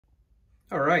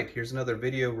All right, here's another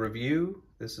video review.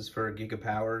 This is for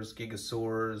Gigapower's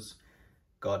Gigasaurs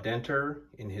Gaudenter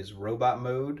in his robot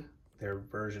mode, their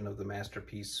version of the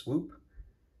masterpiece Swoop.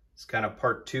 It's kind of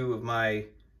part two of my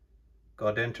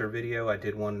Gaudenter video. I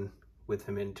did one with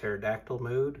him in pterodactyl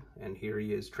mode, and here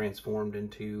he is transformed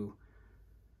into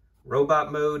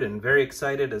robot mode, and very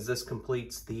excited as this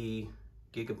completes the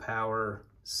Gigapower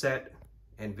set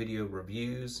and video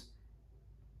reviews.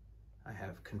 I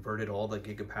have converted all the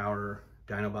Gigapower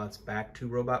Dinobots back to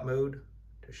robot mode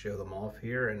to show them off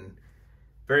here, and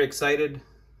very excited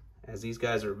as these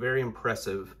guys are very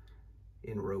impressive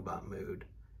in robot mode.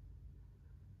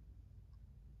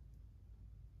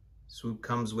 Swoop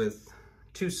comes with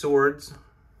two swords,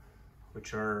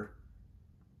 which are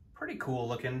pretty cool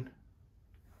looking.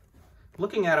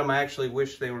 Looking at them, I actually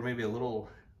wish they were maybe a little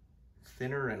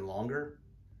thinner and longer,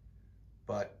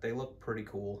 but they look pretty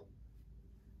cool.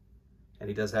 And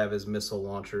he does have his missile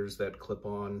launchers that clip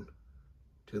on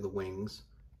to the wings.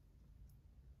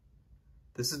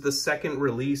 This is the second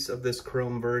release of this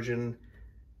chrome version.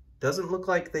 Doesn't look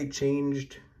like they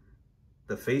changed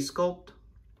the face sculpt,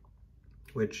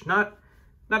 which not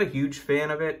a huge fan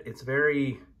of it. It's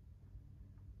very,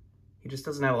 he just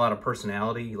doesn't have a lot of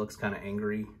personality. He looks kind of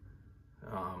angry.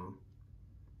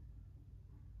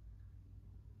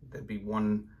 That'd be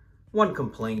one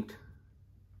complaint.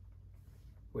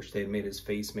 Wish they had made his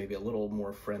face maybe a little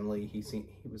more friendly. He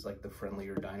was like the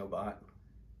friendlier Dinobot.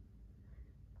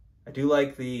 I do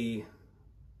like the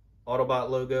Autobot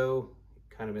logo,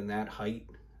 kind of in that height.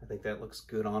 I think that looks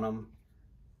good on him.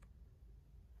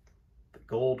 The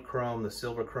gold chrome, the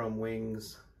silver chrome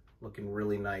wings, looking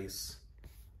really nice.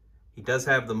 He does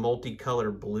have the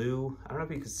multicolor blue. I don't know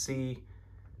if you can see.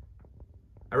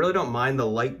 I really don't mind the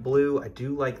light blue. I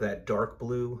do like that dark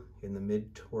blue in the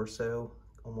mid-torso.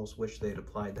 Almost wish they had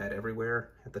applied that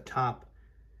everywhere. At the top,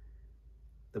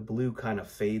 the blue kind of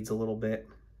fades a little bit.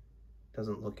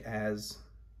 Doesn't look as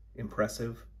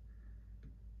impressive.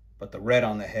 But the red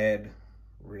on the head,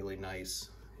 really nice.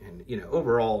 And, you know,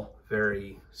 overall,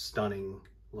 very stunning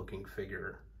looking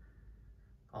figure,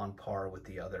 on par with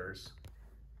the others.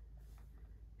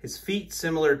 His feet,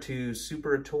 similar to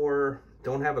Superator,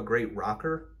 don't have a great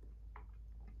rocker.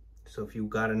 So if you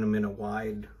got him in a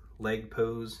wide leg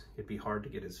pose, it'd be hard to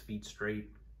get his feet straight,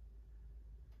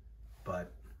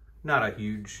 but not a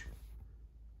huge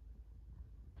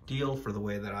deal for the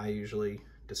way that I usually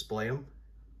display them.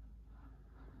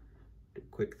 Do a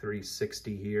quick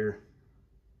 360 here.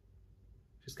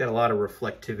 Just got a lot of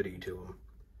reflectivity to him.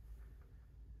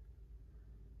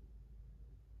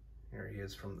 There he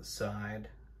is from the side.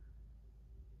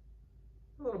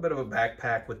 A little bit of a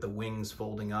backpack with the wings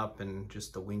folding up and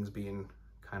just the wings being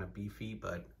kind of beefy,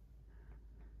 but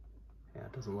yeah,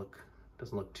 it doesn't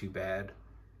look too bad.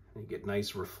 And you get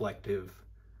nice reflective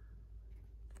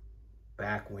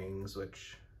back wings,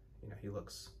 which, you know, he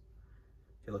looks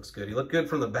good. He looked good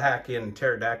from the back in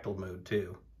pterodactyl mode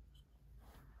too.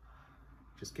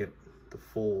 Just get the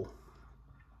full,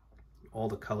 all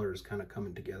the colors kind of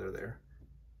coming together there.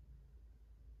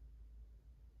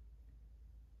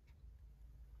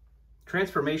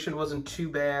 Transformation wasn't too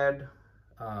bad.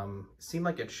 Seemed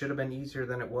like it should have been easier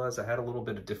than it was. I had a little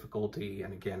bit of difficulty,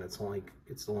 and again, it's only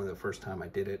the first time I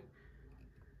did it.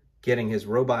 Getting his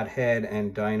robot head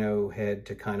and dino head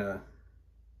to kind of,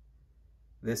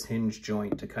 this hinge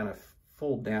joint to kind of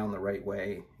fold down the right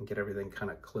way and get everything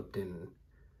kind of clipped in,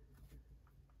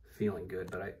 feeling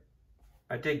good. But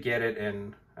I did get it,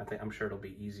 and I'm sure it'll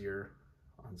be easier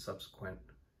on subsequent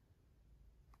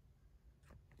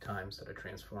times that I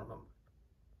transform them.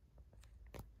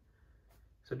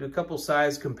 So do a couple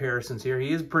size comparisons here.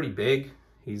 He is pretty big.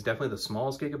 He's definitely the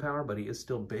smallest Gigapower, but he is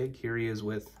still big. Here he is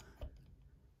with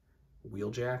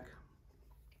Wheeljack.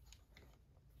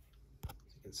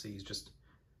 As you can see, he's just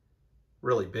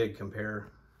really big comparatively.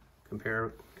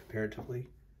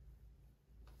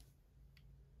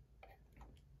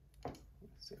 Let's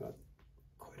see, about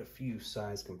quite a few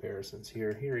size comparisons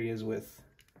here. Here he is with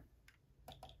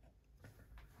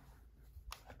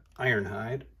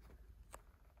Ironhide.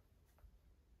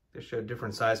 Just showed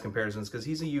different size comparisons because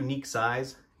he's a unique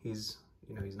size. He's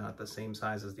not the same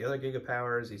size as the other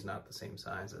Gigapowers. He's not the same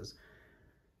size as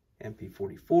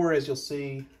MP44, as you'll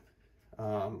see.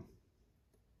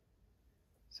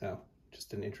 So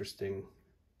just an interesting,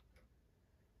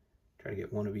 try to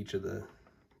get one of each of the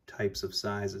types of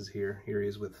sizes here. Here he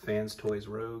is with Fans Toys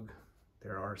Rogue,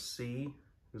 their RC,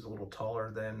 who's a little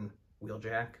taller than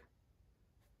Wheeljack.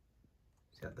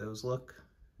 See how those look.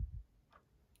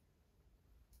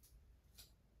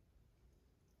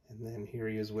 And then here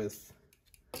he is with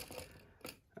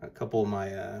a couple of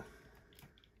my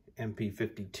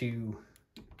MP52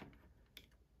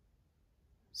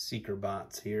 Seeker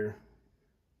bots here.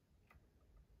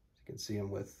 You can see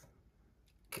him with,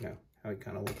 you know, how he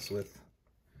kind of looks with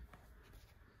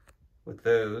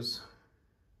those.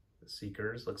 The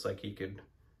Seekers, looks like he could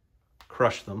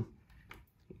crush them.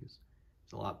 He's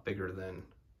a lot bigger than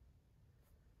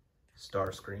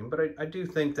Starscream, but I do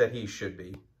think that he should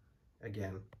be.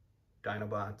 Again,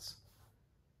 Dinobots,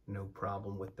 no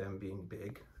problem with them being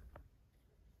big.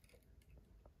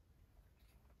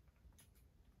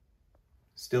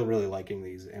 Still really liking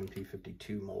these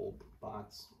MP52 mold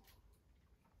bots.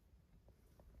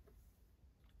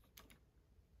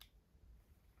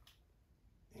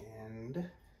 And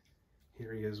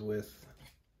here he is with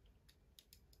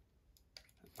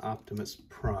Optimus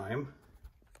Prime.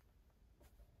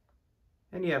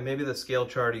 And yeah, maybe the scale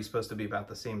chart, he's supposed to be about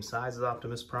the same size as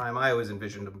Optimus Prime. I always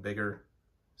envisioned him bigger,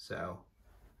 so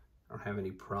I don't have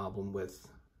any problem with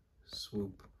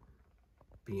Swoop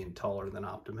being taller than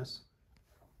Optimus.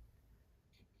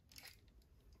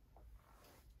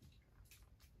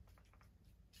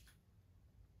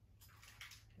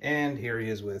 And here he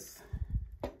is with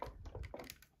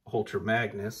Ultra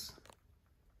Magnus.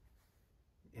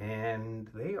 And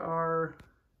they are,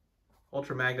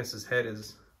 Ultra Magnus's head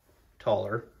is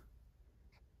taller,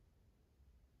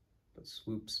 but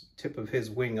Swoop's tip of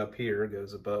his wing up here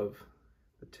goes above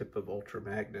the tip of Ultra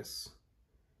Magnus'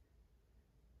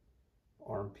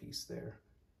 arm piece there.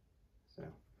 So,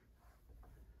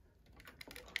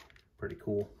 pretty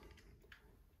cool.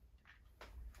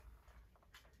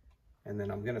 And then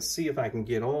I'm gonna see if I can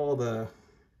get all the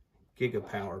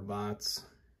Gigapower bots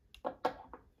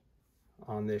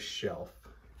on this shelf.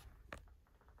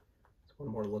 So one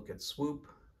more look at Swoop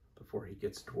before he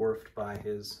gets dwarfed by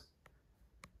his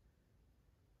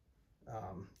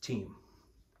team.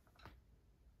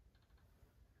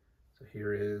 So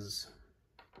here is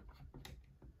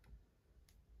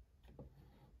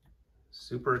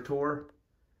Super-Tor,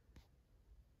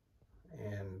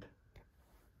 and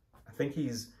I think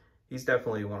he's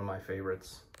definitely one of my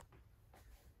favorites.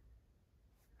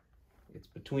 It's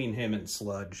between him and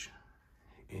Sludge.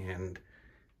 And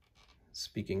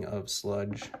speaking of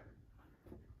Sludge,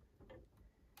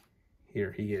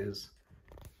 here he is,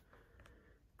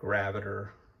 Gaudenter.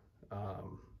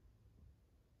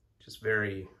 Just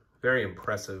very, very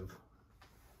impressive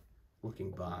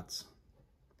looking bots.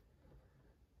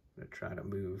 I'm gonna try to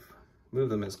move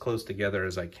them as close together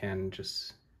as I can, just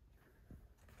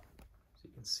so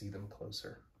you can see them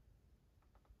closer.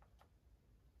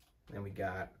 Then we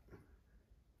got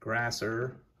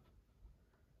Grasser,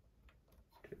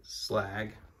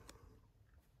 Slag.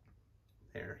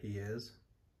 There he is.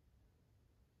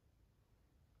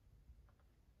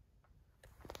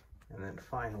 And then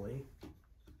finally,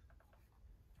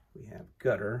 we have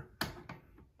Gutter,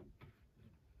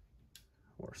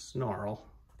 or Snarl,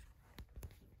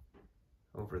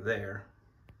 over there.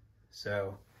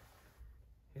 So,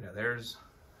 you know, there's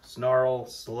Snarl,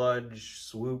 Sludge,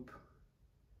 Swoop,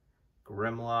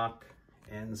 Grimlock,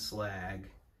 and Slag,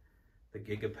 the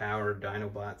Gigapower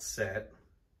Dinobot set,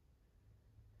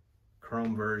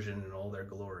 Chrome version in all their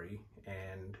glory.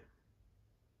 And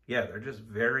yeah, they're just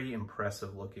very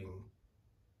impressive looking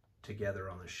together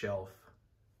on the shelf.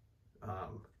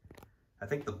 I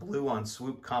think the blue on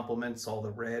Swoop complements all the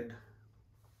red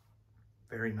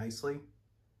very nicely.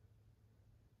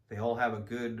 They all have a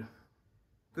good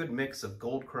mix of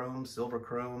gold chrome, silver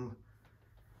chrome,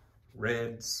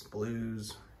 reds,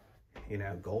 blues, you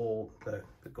know, gold,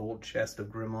 the gold chest of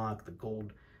Grimlock, the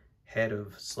gold head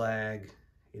of Slag.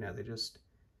 You know, they just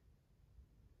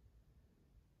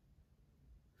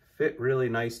fit really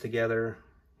nice together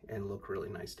and look really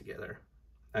nice together.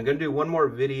 I'm gonna do one more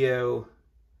video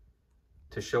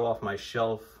to show off my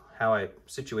shelf, how I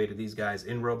situated these guys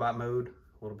in robot mode.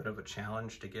 A little bit of a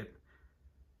challenge to get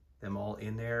them all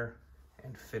in there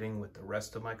and fitting with the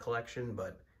rest of my collection,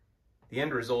 but the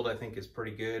end result I think is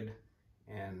pretty good.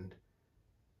 And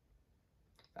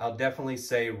I'll definitely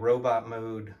say robot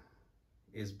mode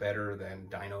is better than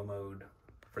dino mode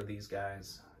for these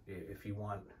guys if you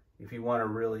want to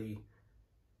really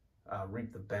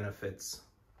reap the benefits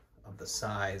of the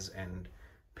size and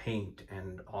paint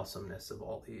and awesomeness of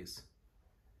all these.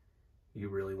 You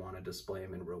really want to display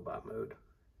them in robot mode.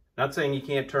 Not saying you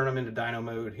can't turn them into dino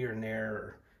mode here and there,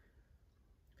 or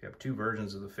if you have two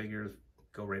versions of the figures,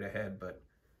 go right ahead, but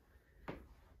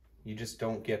you just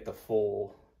don't get the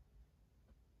full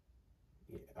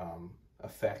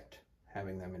effect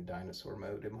having them in dinosaur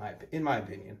mode, in my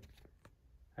opinion.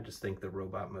 I just think the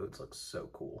robot modes look so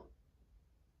cool.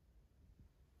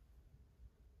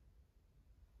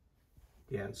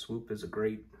 Yeah, and Swoop is a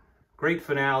great great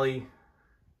finale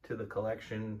to the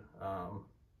collection.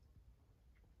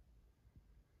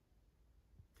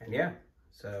 And yeah,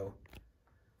 so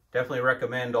definitely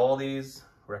recommend all these.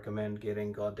 Recommend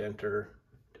getting Gaudenter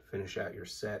to finish out your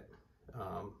set.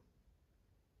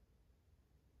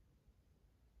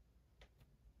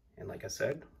 And like I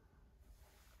said,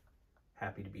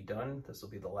 happy to be done. This will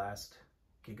be the last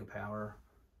Gigapower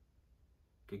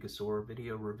Gigasaur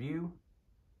video review.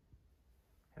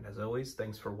 And as always,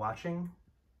 thanks for watching.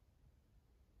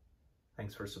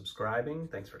 Thanks for subscribing.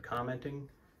 Thanks for commenting.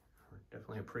 I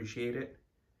definitely appreciate it.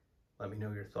 Let me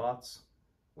know your thoughts,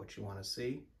 what you want to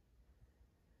see.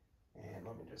 And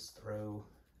let me just throw,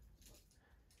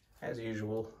 as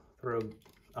usual, throw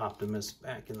Optimus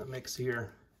back in the mix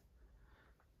here.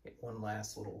 Get one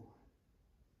last little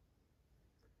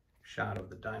shot of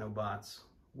the Dinobots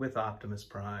with Optimus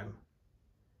Prime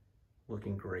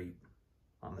looking great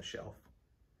on the shelf.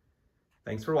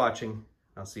 Thanks for watching.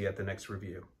 I'll see you at the next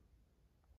review.